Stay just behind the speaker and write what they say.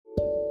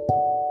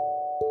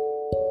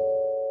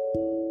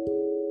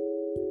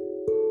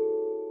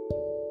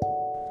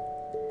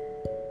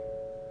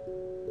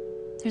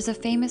There's a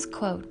famous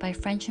quote by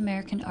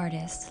French-American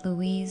artist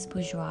Louise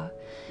Bourgeois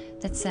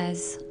that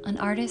says, "An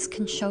artist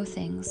can show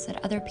things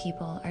that other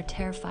people are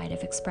terrified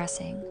of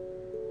expressing."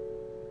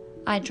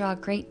 I draw a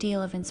great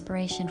deal of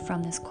inspiration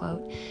from this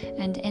quote,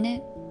 and in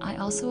it, I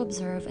also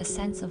observe a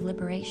sense of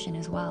liberation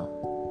as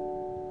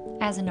well.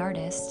 As an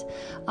artist,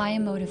 I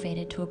am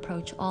motivated to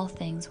approach all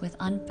things with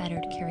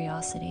unfettered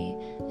curiosity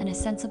and a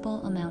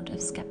sensible amount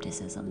of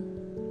skepticism.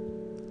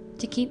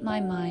 To keep my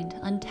mind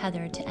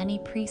untethered to any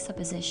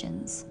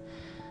presuppositions,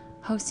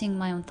 hosting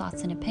my own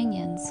thoughts and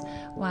opinions,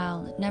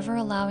 while never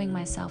allowing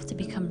myself to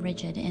become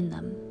rigid in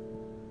them.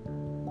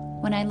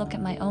 When I look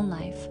at my own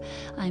life,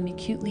 I am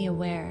acutely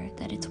aware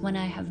that it's when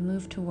I have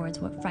moved towards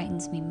what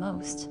frightens me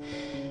most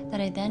that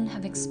I then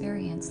have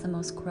experienced the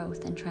most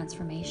growth and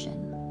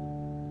transformation.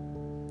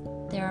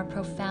 There are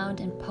profound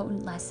and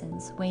potent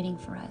lessons waiting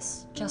for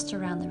us just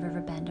around the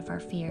river bend of our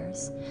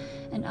fears,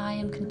 and I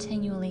am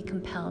continually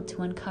compelled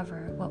to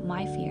uncover what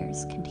my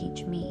fears can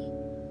teach me.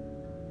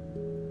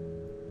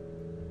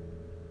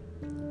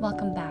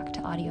 Welcome back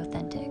to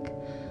Audiothentic.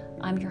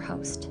 I'm your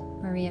host,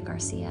 Maria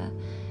Garcia,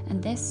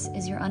 and this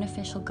is your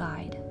unofficial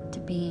guide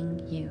to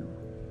being you.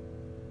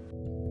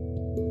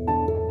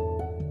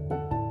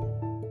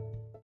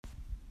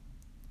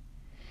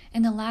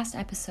 In the last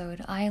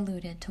episode, I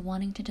alluded to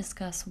wanting to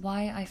discuss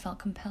why I felt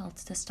compelled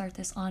to start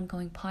this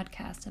ongoing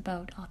podcast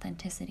about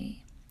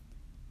authenticity.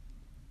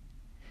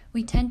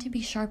 We tend to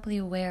be sharply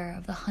aware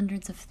of the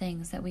hundreds of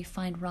things that we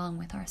find wrong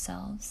with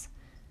ourselves.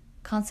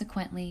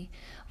 Consequently,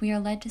 we are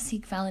led to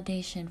seek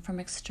validation from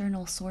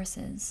external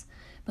sources,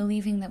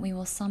 believing that we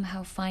will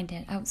somehow find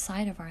it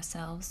outside of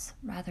ourselves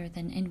rather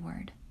than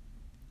inward.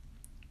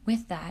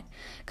 With that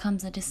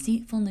comes a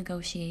deceitful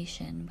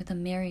negotiation with a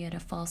myriad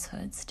of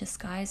falsehoods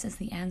disguised as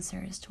the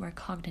answers to our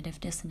cognitive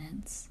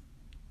dissonance.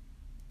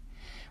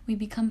 We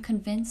become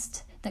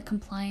convinced that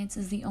compliance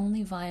is the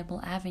only viable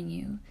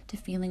avenue to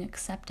feeling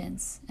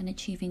acceptance and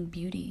achieving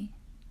beauty.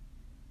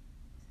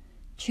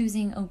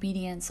 Choosing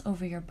obedience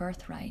over your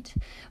birthright,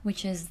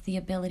 which is the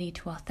ability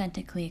to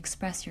authentically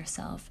express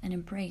yourself and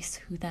embrace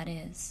who that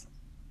is.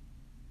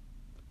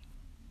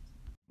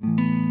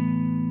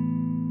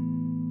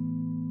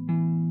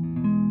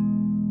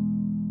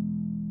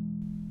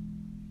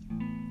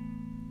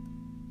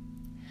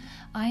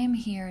 I am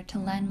here to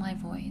lend my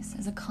voice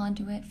as a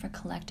conduit for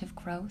collective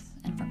growth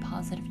and for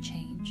positive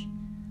change,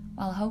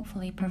 while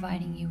hopefully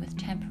providing you with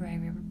temporary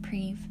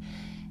reprieve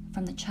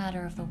from the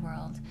chatter of the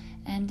world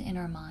and in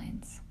our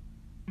minds.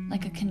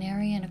 Like a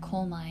canary in a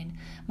coal mine,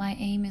 my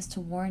aim is to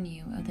warn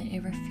you of the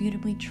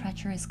irrefutably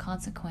treacherous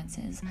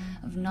consequences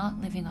of not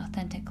living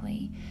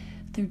authentically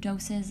through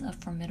doses of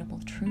formidable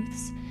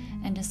truths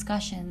and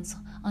discussions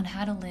on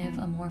how to live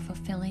a more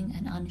fulfilling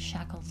and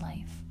unshackled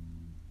life.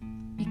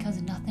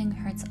 Because nothing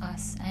hurts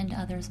us and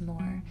others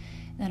more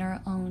than our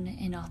own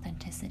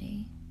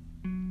inauthenticity.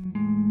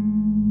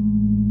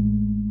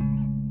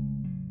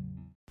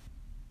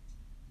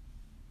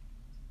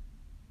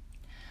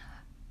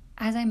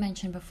 As I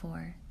mentioned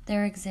before,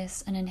 there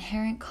exists an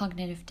inherent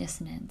cognitive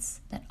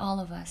dissonance that all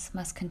of us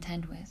must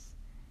contend with.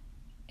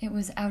 It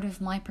was out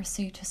of my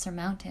pursuit to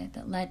surmount it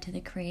that led to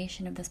the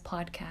creation of this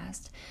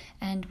podcast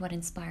and what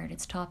inspired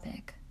its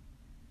topic.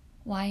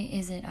 Why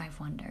is it, I've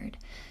wondered,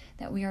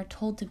 that we are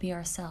told to be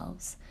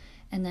ourselves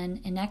and then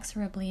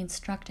inexorably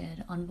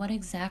instructed on what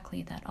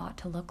exactly that ought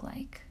to look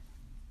like?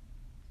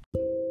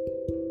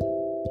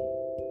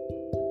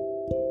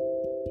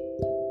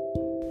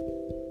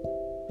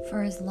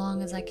 For as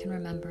long as I can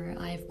remember,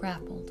 I have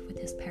grappled with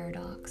this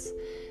paradox,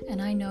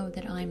 and I know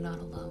that I'm not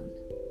alone.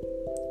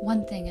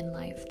 One thing in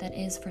life that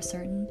is for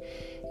certain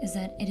is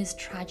that it is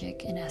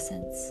tragic in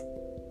essence.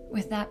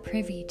 With that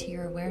privy to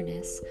your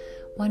awareness,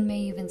 one may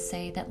even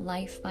say that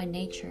life by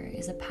nature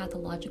is a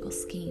pathological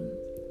scheme,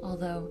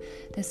 although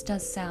this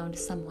does sound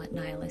somewhat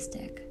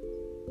nihilistic.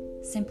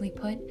 Simply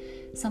put,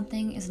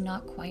 something is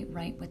not quite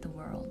right with the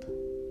world.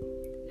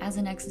 As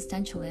an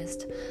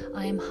existentialist,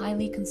 I am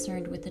highly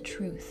concerned with the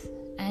truth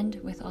and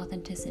with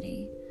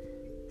authenticity.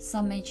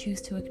 Some may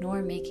choose to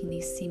ignore making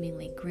these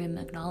seemingly grim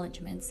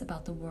acknowledgments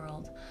about the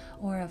world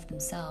or of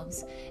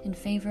themselves in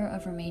favor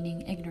of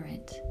remaining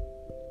ignorant.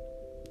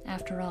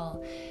 After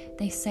all,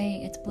 they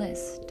say it's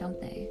bliss, don't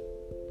they?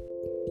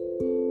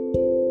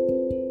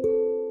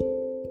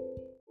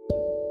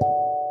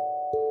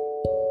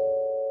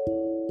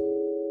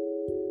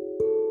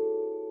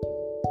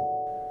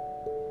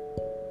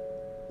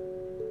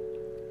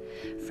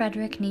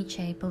 Friedrich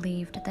Nietzsche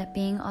believed that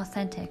being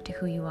authentic to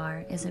who you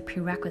are is a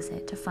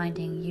prerequisite to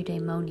finding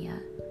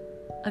eudaimonia,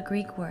 a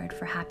Greek word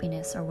for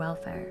happiness or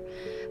welfare,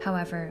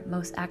 however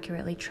most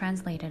accurately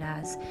translated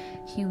as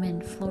human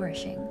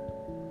flourishing.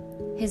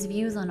 His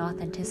views on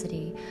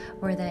authenticity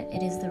were that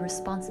it is the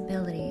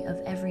responsibility of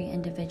every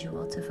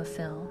individual to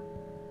fulfill,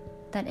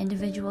 that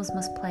individuals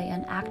must play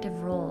an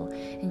active role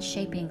in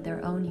shaping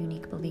their own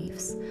unique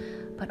beliefs,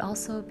 but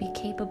also be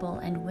capable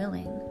and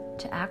willing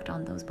to act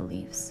on those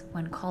beliefs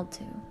when called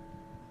to.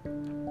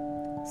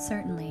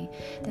 Certainly,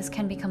 this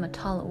can become a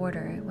tall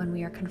order when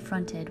we are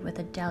confronted with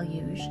a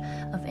deluge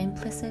of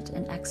implicit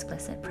and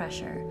explicit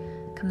pressure,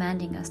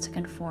 commanding us to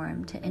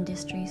conform to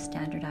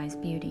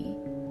industry-standardized beauty.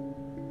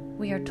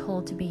 We are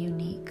told to be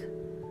unique,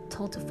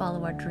 told to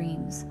follow our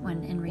dreams,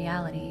 when in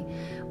reality,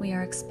 we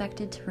are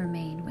expected to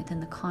remain within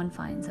the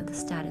confines of the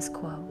status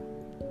quo.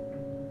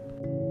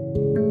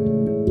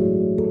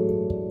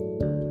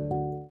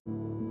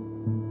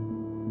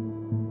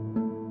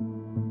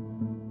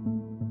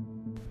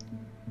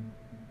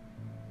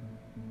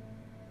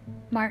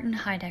 Martin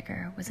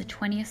Heidegger was a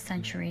 20th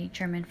century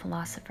German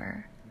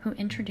philosopher who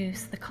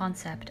introduced the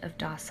concept of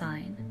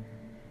Dasein,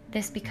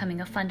 this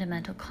becoming a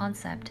fundamental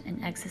concept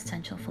in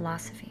existential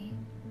philosophy.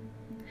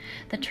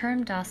 The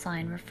term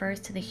Dasein refers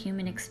to the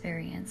human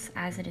experience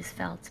as it is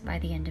felt by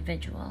the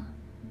individual,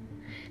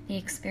 the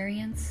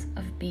experience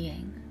of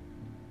being.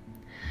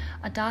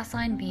 A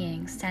Dasein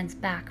being stands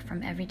back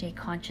from everyday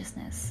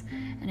consciousness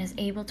and is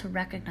able to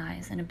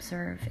recognize and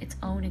observe its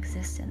own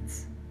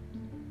existence.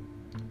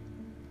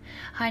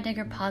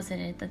 Heidegger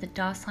posited that the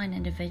Dasein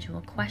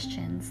individual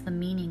questions the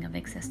meaning of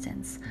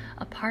existence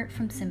apart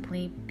from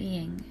simply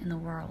being in the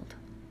world.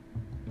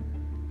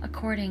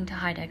 According to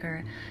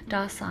Heidegger,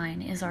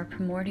 Dasein is our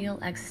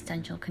primordial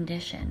existential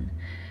condition.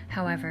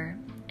 However,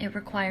 it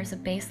requires a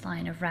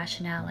baseline of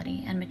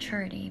rationality and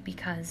maturity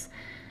because,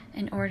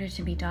 in order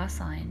to be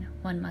Dasein,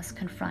 one must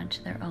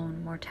confront their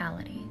own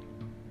mortality.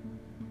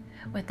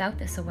 Without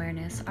this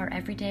awareness, our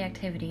everyday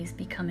activities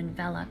become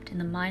enveloped in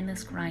the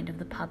mindless grind of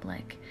the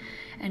public,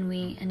 and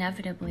we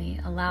inevitably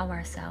allow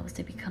ourselves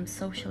to become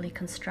socially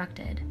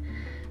constructed,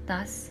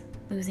 thus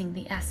losing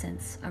the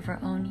essence of our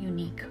own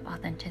unique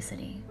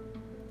authenticity,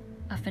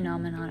 a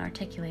phenomenon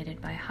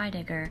articulated by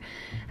Heidegger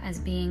as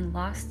being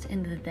lost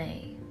in the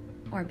they,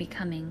 or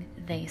becoming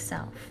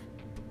they-self.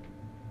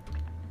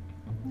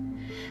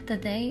 The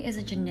they is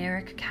a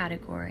generic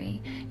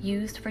category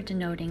used for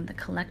denoting the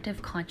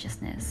collective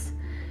consciousness.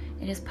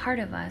 It is part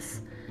of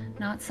us,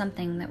 not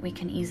something that we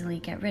can easily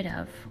get rid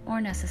of,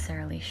 or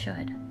necessarily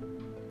should.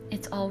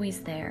 It's always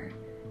there.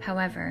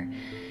 However,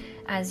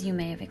 as you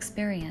may have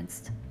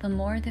experienced, the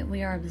more that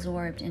we are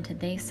absorbed into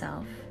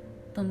they-self,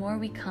 the more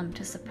we come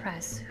to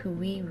suppress who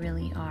we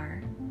really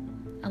are.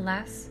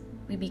 Alas,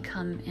 we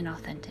become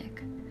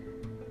inauthentic.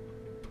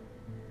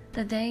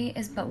 The they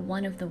is but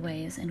one of the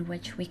ways in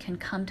which we can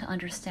come to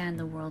understand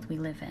the world we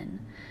live in.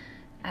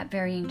 At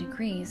varying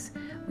degrees,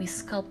 we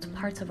sculpt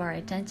parts of our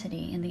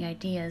identity in the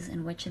ideas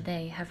in which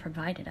they have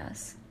provided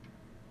us.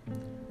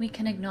 We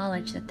can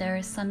acknowledge that there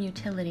is some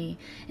utility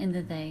in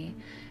the they,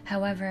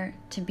 however,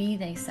 to be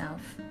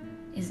they-self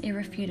is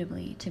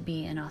irrefutably to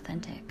be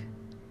inauthentic.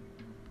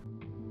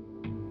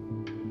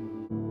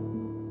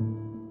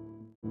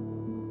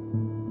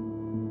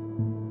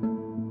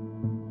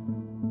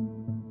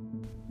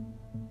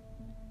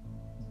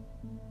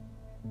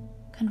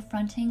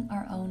 Confronting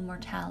our own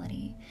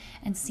mortality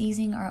and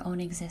seizing our own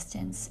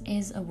existence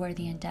is a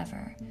worthy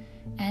endeavor,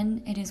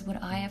 and it is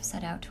what I have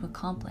set out to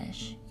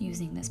accomplish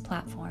using this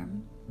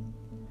platform.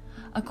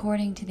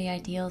 According to the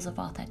ideals of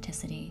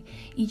authenticity,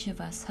 each of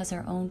us has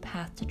our own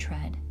path to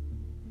tread.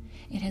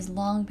 It has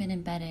long been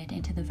embedded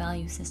into the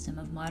value system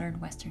of modern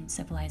Western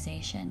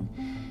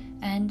civilization,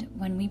 and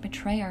when we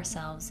betray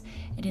ourselves,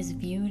 it is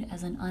viewed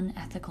as an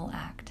unethical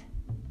act.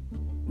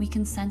 We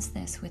can sense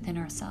this within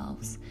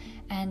ourselves,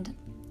 and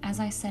as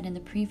I said in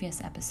the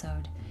previous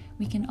episode,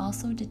 we can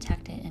also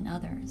detect it in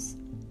others.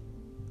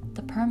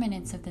 The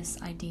permanence of this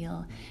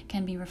ideal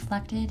can be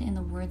reflected in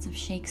the words of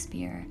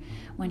Shakespeare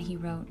when he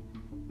wrote,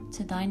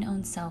 "To thine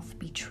own self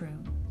be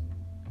true."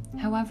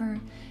 However,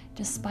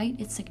 despite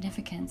its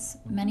significance,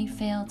 many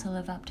fail to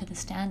live up to the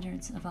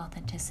standards of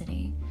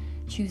authenticity,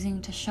 choosing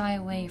to shy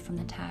away from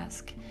the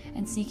task,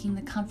 and seeking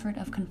the comfort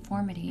of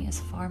conformity is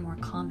far more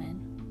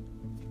common.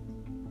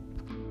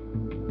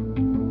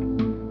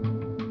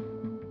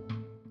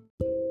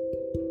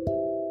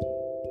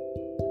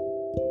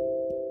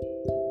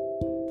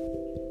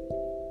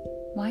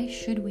 Why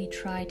should we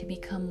try to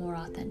become more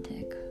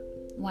authentic?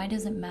 Why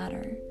does it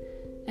matter?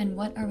 And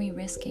what are we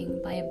risking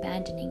by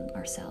abandoning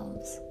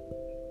ourselves?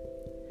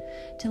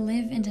 To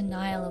live in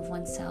denial of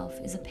oneself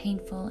is a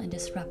painful and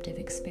disruptive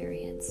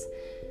experience,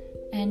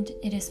 and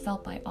it is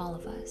felt by all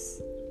of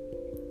us.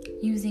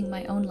 Using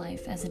my own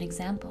life as an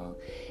example,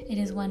 it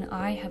is when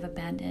I have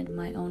abandoned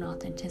my own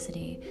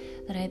authenticity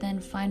that I then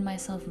find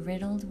myself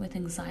riddled with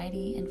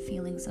anxiety and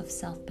feelings of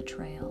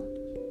self-betrayal.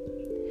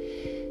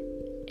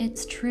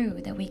 It's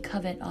true that we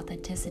covet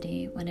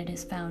authenticity when it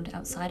is found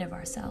outside of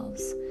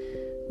ourselves,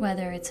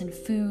 whether it's in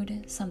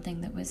food,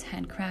 something that was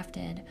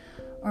handcrafted,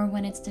 or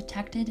when it's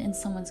detected in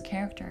someone's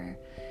character,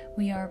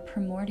 we are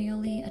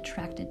primordially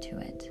attracted to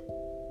it.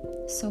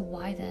 So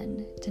why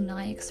then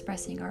deny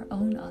expressing our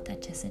own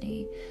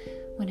authenticity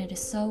when it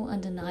is so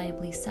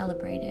undeniably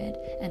celebrated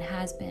and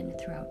has been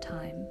throughout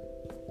time?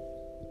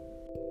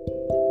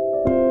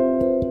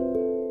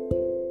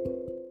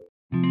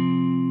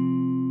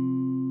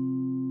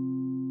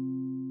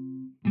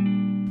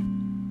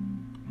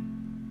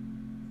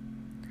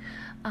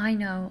 I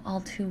know all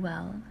too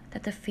well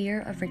that the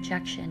fear of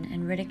rejection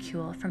and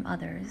ridicule from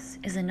others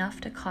is enough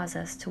to cause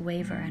us to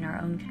waver in our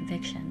own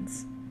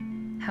convictions.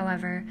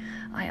 However,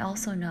 I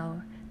also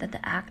know that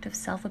the act of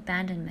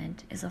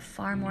self-abandonment is a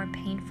far more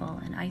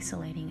painful and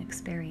isolating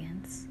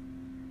experience.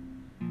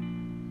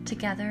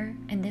 Together,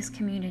 in this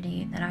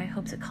community that I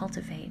hope to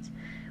cultivate,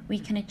 we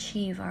can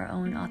achieve our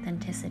own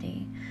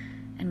authenticity,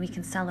 and we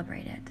can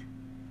celebrate it.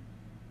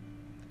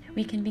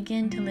 We can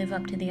begin to live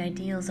up to the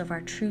ideals of our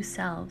true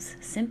selves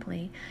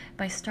simply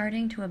by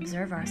starting to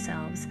observe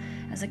ourselves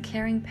as a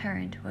caring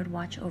parent would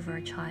watch over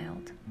a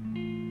child.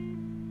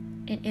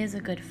 It is a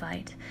good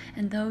fight,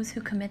 and those who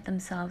commit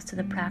themselves to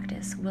the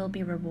practice will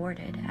be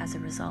rewarded as a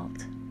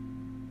result.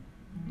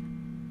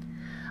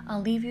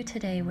 I'll leave you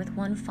today with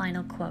one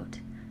final quote,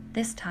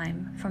 this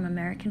time from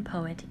American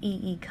poet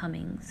E.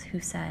 Cummings, who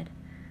said,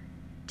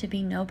 "To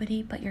be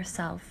nobody but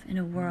yourself in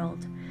a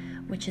world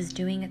which is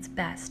doing its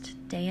best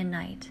day and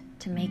night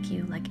to make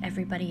you like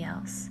everybody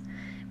else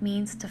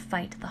means to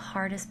fight the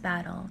hardest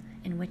battle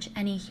in which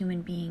any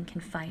human being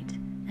can fight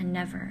and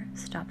never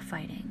stop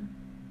fighting."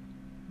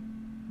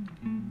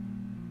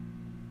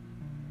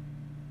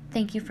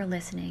 Thank you for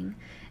listening,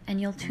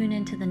 and you'll tune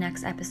into the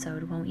next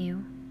episode, won't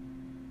you?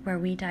 Where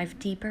we dive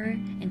deeper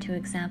into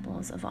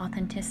examples of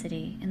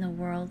authenticity in the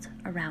world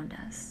around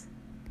us.